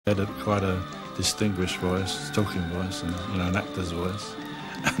He had quite a distinguished voice, talking voice, and an actor's voice.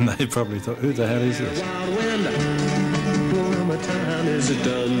 And they probably thought, who the hell is this?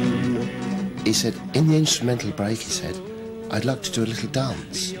 He said, in the instrumental break, he said, I'd like to do a little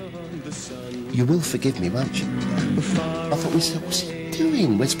dance. You will forgive me, won't you? I thought, what's he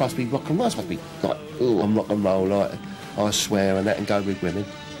doing? We're supposed to be rock and roll, supposed to be like, oh, I'm rock and roll, like, I swear, and that, and go with women.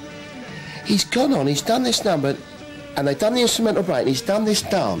 He's gone on, he's done this number, and they've done the instrumental break, and he's done this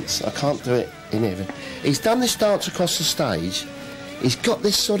dance. I can't do it in here. He's done this dance across the stage. He's got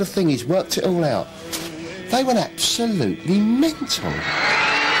this sort of thing, he's worked it all out. They went absolutely mental.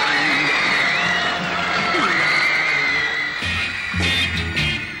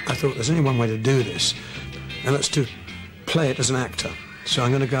 I thought there's only one way to do this, and that's to play it as an actor. So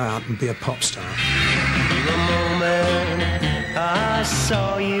I'm going to go out and be a pop star. The moment I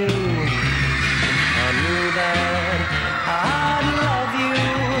saw you, I knew that I'd love you,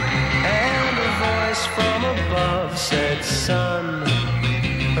 and a voice from above said, son,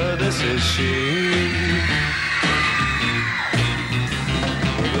 this is she.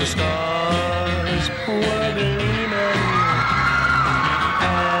 The stars were gleaming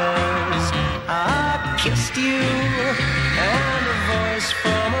as I kissed you, and a voice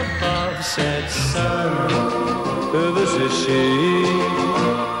from above said, son, this is she.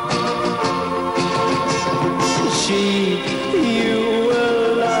 She you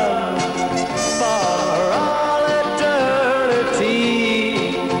will love for all eternity.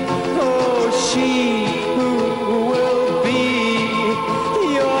 Oh, she who will be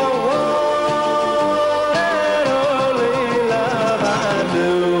your one and only love. I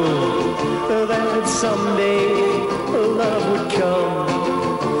knew that someday love would come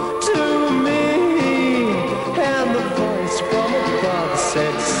to me, and the voice from above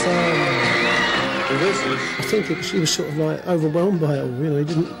said, son, this is... I think he was sort of like overwhelmed by it all, He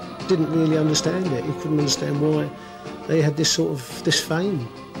didn't really understand it. He couldn't understand why they had this fame.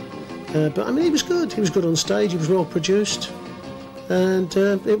 But I mean, he was good. He was good on stage. He was well produced, and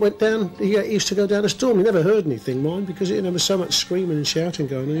it went down. He used to go down a storm. He never heard anything, mind, because there was so much screaming and shouting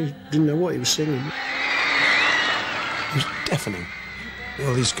going on. He didn't know what he was singing. It was deafening.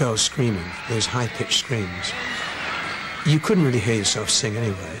 All these girls screaming, those high-pitched screams. You couldn't really hear yourself sing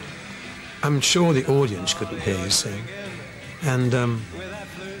anyway. I'm sure the audience couldn't hear you sing. And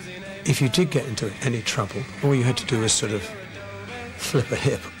if you did get into any trouble, all you had to do was sort of flip a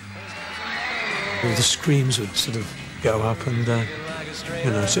hip. All the screams would sort of go up and,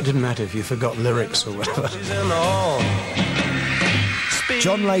 so it didn't matter if you forgot lyrics or whatever.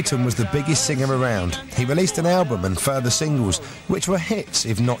 John Leyton was the biggest singer around. He released an album and further singles, which were hits,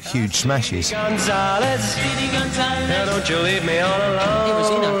 if not huge smashes. Gonzalez, now don't you leave me all alone. Hey,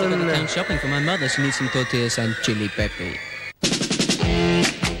 Rosina, I have to go to town shopping for my mother. She needs some tortillas and chili pepper.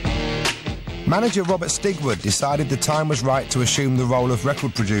 Manager Robert Stigwood decided the time was right to assume the role of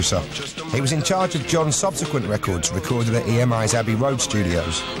record producer. He was in charge of John's subsequent records, recorded at EMI's Abbey Road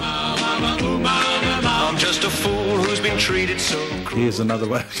studios. I'm just a fool who's been treated so. Here's another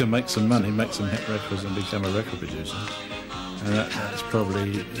way I can make some money, make some hit records and become a record producer. And that's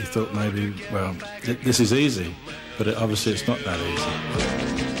probably, he thought maybe, well, this is easy, but obviously it's not that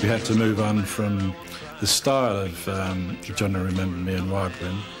easy. We had to move on from the style of John I Remember Me and Wild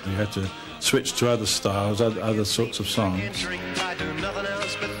Wind. We had to switch to other styles, other sorts of songs.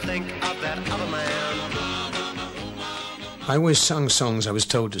 I always sung songs I was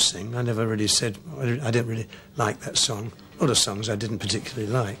told to sing. I never really said, I didn't really like that song. A lot of songs I didn't particularly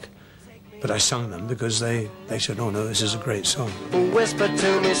like, but I sung them because they said, oh no, this is a great song. Whisper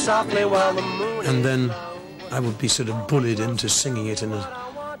to me softly while the moon... And then I would be sort of bullied into singing it in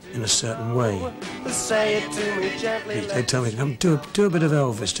a certain way. Say it to me gently. They'd tell me, come, do a bit of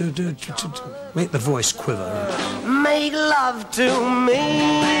Elvis, make the voice quiver. Make love to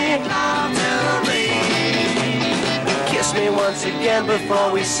me. Make love to me. Kiss me once again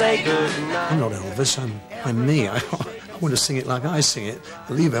before we say goodnight. I'm not Elvis, I'm me. I want to sing it like I sing it.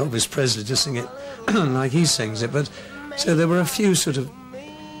 I leave Elvis Presley to sing it like he sings it. But so there were a few sort of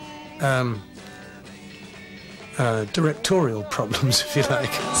directorial problems, if you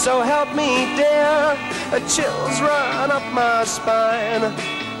like. So help me, dear, chills run up my spine.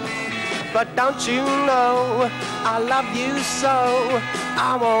 But don't you know I love you so?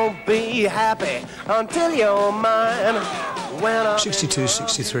 I won't be happy until you're mine. When 62,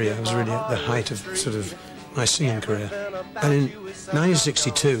 63, I was really at the height of sort of my singing career. And in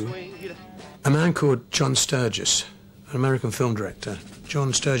 1962, a man called John Sturges, an American film director.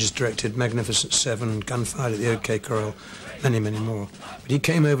 John Sturges directed Magnificent Seven, Gunfight at the OK Corral, many, many more. But he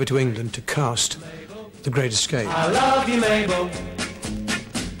came over to England to cast The Great Escape. I love you, Mabel.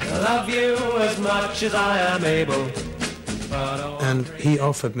 love you as much as I am able. And he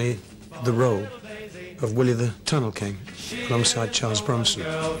offered me the role of Willie the Tunnel King alongside Charles Bronson.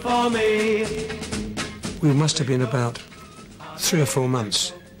 We must have been about 3 or 4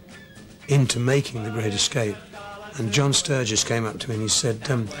 months into making The Great Escape, and John Sturgis came up to me and he said,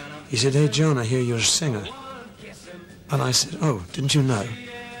 "Hey John, I hear you're a singer." And I said, "Oh, didn't you know?"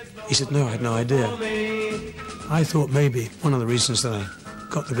 He said, "No, I had no idea." I thought maybe one of the reasons that I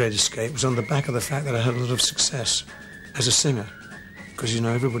got The Great Escape was on the back of the fact that I had a lot of success as a singer, because, you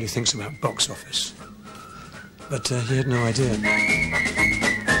know, everybody thinks about box office. But he had no idea.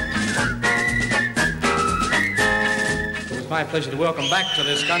 It's my pleasure to welcome back to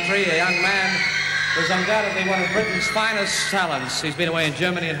this country a young man who's undoubtedly one of Britain's finest talents. He's been away in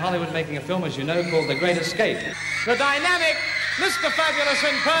Germany and Hollywood making a film, as you know, called The Great Escape. The dynamic, Mr. Fabulous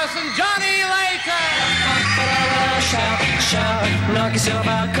in person, Johnny Layton! Shout, shout, knock yourself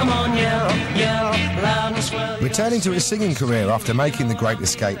out, come on, yell, yell, loud and swell. Returning to his singing career after making The Great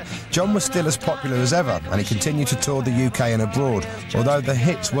Escape, John was still as popular as ever, and he continued to tour the UK and abroad, although the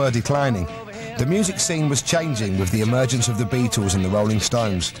hits were declining. The music scene was changing with the emergence of the Beatles and the Rolling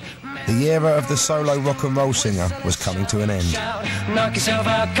Stones. The era of the solo rock and roll singer was coming to an end. Knock yourself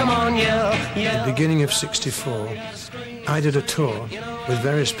out, come on, yell, yell. At the beginning of '64, I did a tour with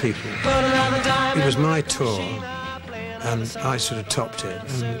various people. It was my tour, and I sort of topped it,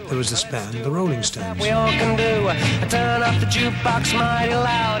 and there was this band, the Rolling Stones. We all can do, turn up the jukebox mighty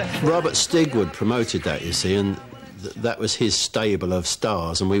loud. Robert Stigwood promoted that, you see, and that was his stable of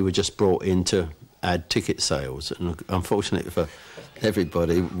stars, and we were just brought in to add ticket sales, and unfortunately for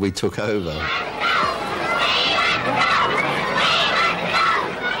everybody, we took over.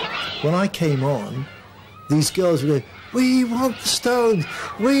 When I came on, these girls were going, "We want the Stones,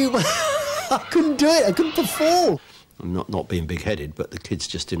 we want..." I couldn't do it, I couldn't perform. Not being big-headed, but the kids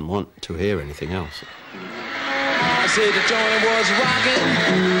just didn't want to hear anything else. I see the joint was rocking,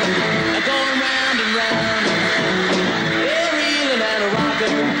 going round and round. Yeah, reeling and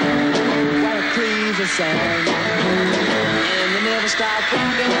rocking, while it creams the sound. And they never stopped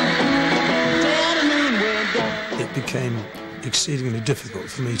rocking, till the moon went down. It became exceedingly difficult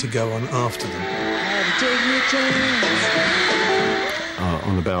for me to go on after them. Had to take me a chance.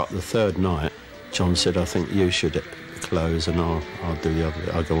 On about the third night, John said, "I think you should close, and I'll do the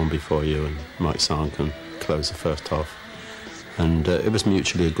other. I'll go on before you, and Mike Sarn can close the first half." And it was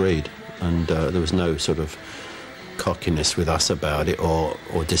mutually agreed, and there was no sort of cockiness with us about it or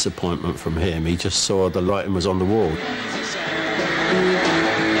disappointment from him. He just saw the writing was on the wall.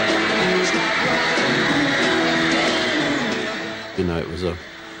 You know, it was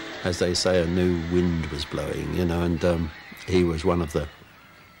as they say, a new wind was blowing, you know, and he was one of the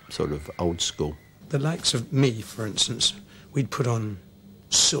sort of old school. The likes of me, for instance, we'd put on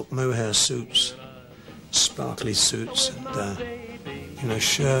silk mohair suits, sparkly suits, and, you know,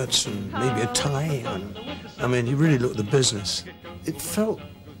 shirts and maybe a tie. And, I mean, you really looked the business. It felt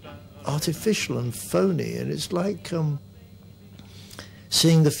artificial and phony, and it's like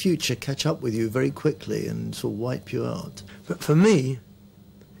seeing the future catch up with you very quickly and sort of wipe you out. But for me,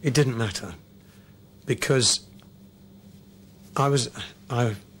 it didn't matter, because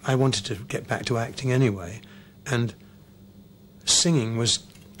I wanted to get back to acting anyway, and singing was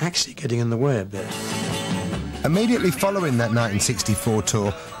actually getting in the way a bit. Immediately following that 1964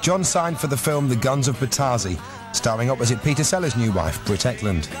 tour, John signed for the film The Guns of Batazi, starring opposite Peter Sellers' new wife, Britt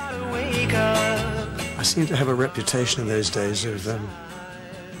Ekland. I seemed to have a reputation in those days of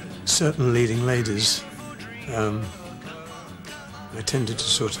certain leading ladies. I tended to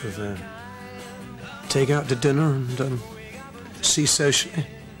sort of take out to dinner and see socially,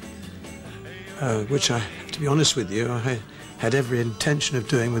 which I have to be honest with you, I had every intention of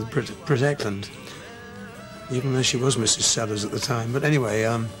doing with Britt Ekland, even though she was Mrs. Sellers at the time. But anyway,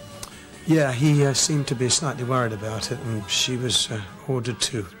 yeah, he seemed to be slightly worried about it, and she was ordered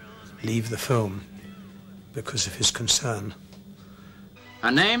to leave the film because of his concern.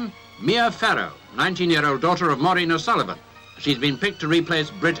 Her name, Mia Farrow, 19-year-old daughter of Maureen O'Sullivan. She's been picked to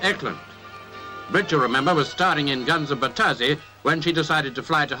replace Britt Ekland. Britt, you remember, was starring in Guns of Batazi when she decided to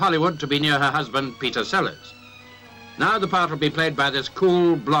fly to Hollywood to be near her husband, Peter Sellers. Now the part will be played by this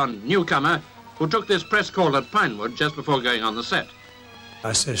cool, blonde newcomer who took this press call at Pinewood just before going on the set.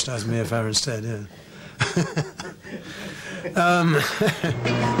 I socialised Mia Farrow instead, yeah.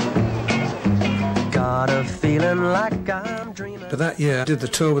 Got a feeling like I'm dreaming. But that year I did the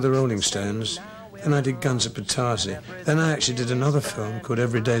tour with the Rolling Stones, then I did Guns of Batazi. Then I actually did another film called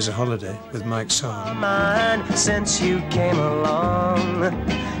Every Day's a Holiday with Mike Sarn. Mine since you came along.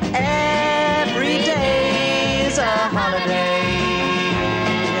 Every day's a holiday.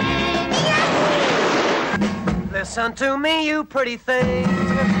 Listen to me, you pretty thing. Don't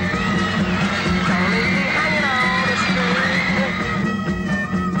leave me hanging on a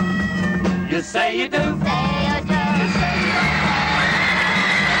string. You say you do. Say you do. You say you do.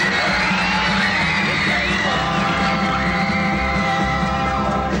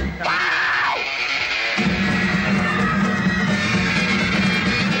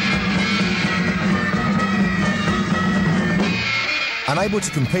 Unable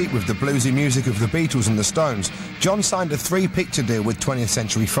to compete with the bluesy music of the Beatles and the Stones, John signed a 3-picture deal with 20th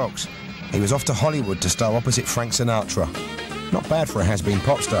Century Fox. He was off to Hollywood to star opposite Frank Sinatra. Not bad for a has-been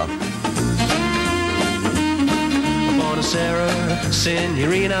pop star. Buonasera,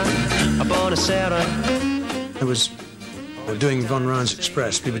 Signorina, buonasera. I was doing Von Ryan's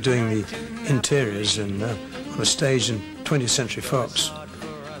Express. We were doing the interiors and on a stage in 20th Century Fox.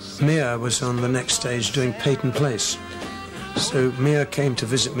 Mia was on the next stage doing Peyton Place. So Mia came to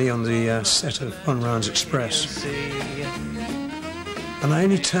visit me on the set of Von Ryan's Express. And I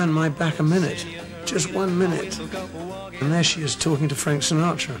only turned my back a minute, just 1 minute. And there she is talking to Frank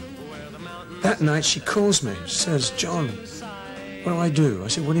Sinatra. That night she calls me, she says, "John, what do I do?" I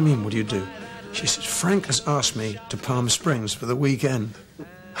said, "What do you mean, what do you do?" She said, "Frank has asked me to Palm Springs for the weekend."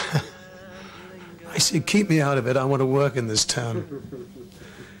 I said, "Keep me out of it, I want to work in this town."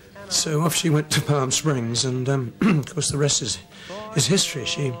 So off she went to Palm Springs, and of course the rest is history.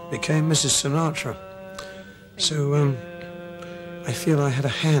 She became Mrs. Sinatra. So I feel I had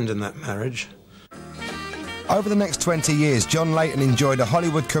a hand in that marriage. Over the next 20 years, John Leyton enjoyed a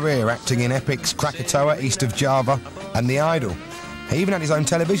Hollywood career acting in epics Krakatoa, East of Java and The Idol. He even had his own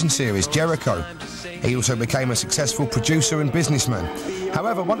television series, Jericho. He also became a successful producer and businessman.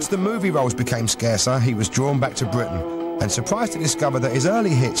 However, once the movie roles became scarcer, he was drawn back to Britain, and surprised to discover that his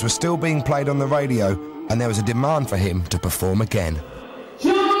early hits were still being played on the radio, and there was a demand for him to perform again.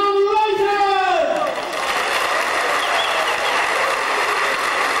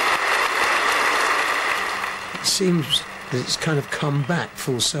 It seems that it's kind of come back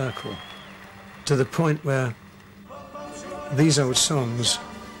full circle to the point where these old songs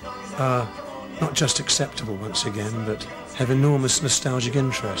are not just acceptable once again, but have enormous nostalgic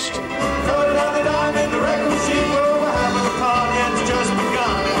interest.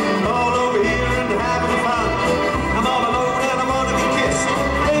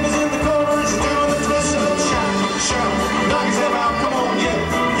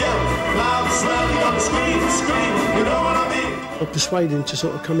 I persuaded him to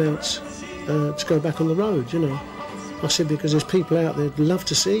sort of come out to go back on the road, you know. I said, because there's people out there who'd love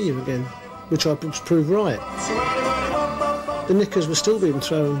to see you again, which I proved right. The knickers were still being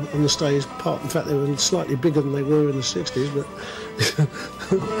thrown on the stage, apart from the fact they were slightly bigger than they were in the 60s, but...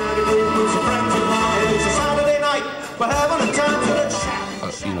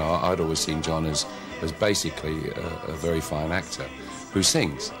 You know, I'd always seen John as basically a very fine actor who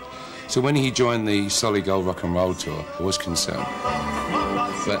sings. So when he joined the Solid Gold Rock and Roll Tour, I was concerned.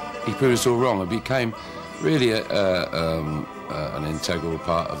 But he proved us all wrong. It became really an integral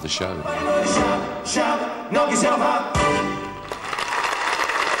part of the show.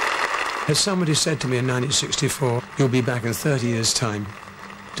 As somebody said to me in 1964, "You'll be back in 30 years' time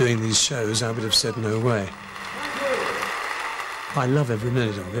doing these shows," I would have said, "No way." I love every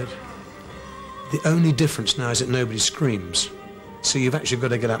minute of it. The only difference now is that nobody screams. So you've actually got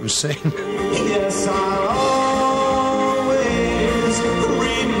to get up and sing. Yes,